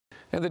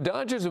And the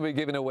Dodgers will be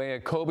giving away a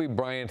Kobe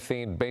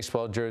Bryant-themed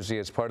baseball jersey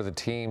as part of the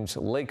team's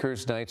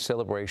Lakers Night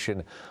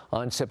celebration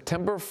on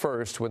September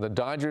 1st, when the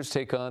Dodgers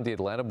take on the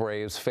Atlanta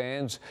Braves.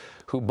 Fans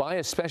who buy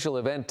a special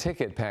event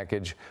ticket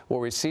package will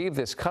receive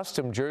this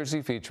custom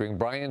jersey featuring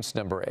Bryant's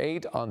number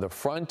 8 on the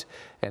front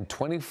and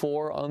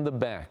 24 on the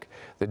back.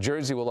 The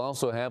jersey will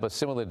also have a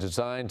similar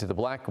design to the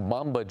black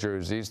Mamba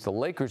jerseys the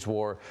Lakers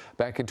wore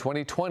back in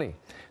 2020.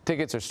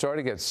 Tickets are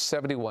starting at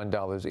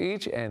 $71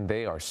 each, and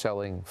they are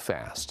selling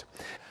fast.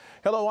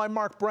 Hello, I'm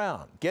Mark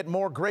Brown. Get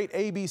more great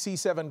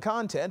ABC7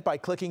 content by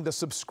clicking the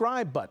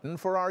subscribe button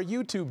for our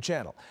YouTube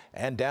channel,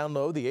 and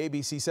download the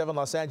ABC7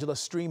 Los Angeles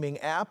streaming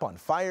app on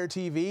Fire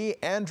TV,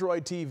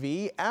 Android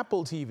TV,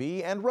 Apple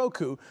TV, and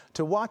Roku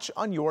to watch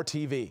on your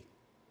TV.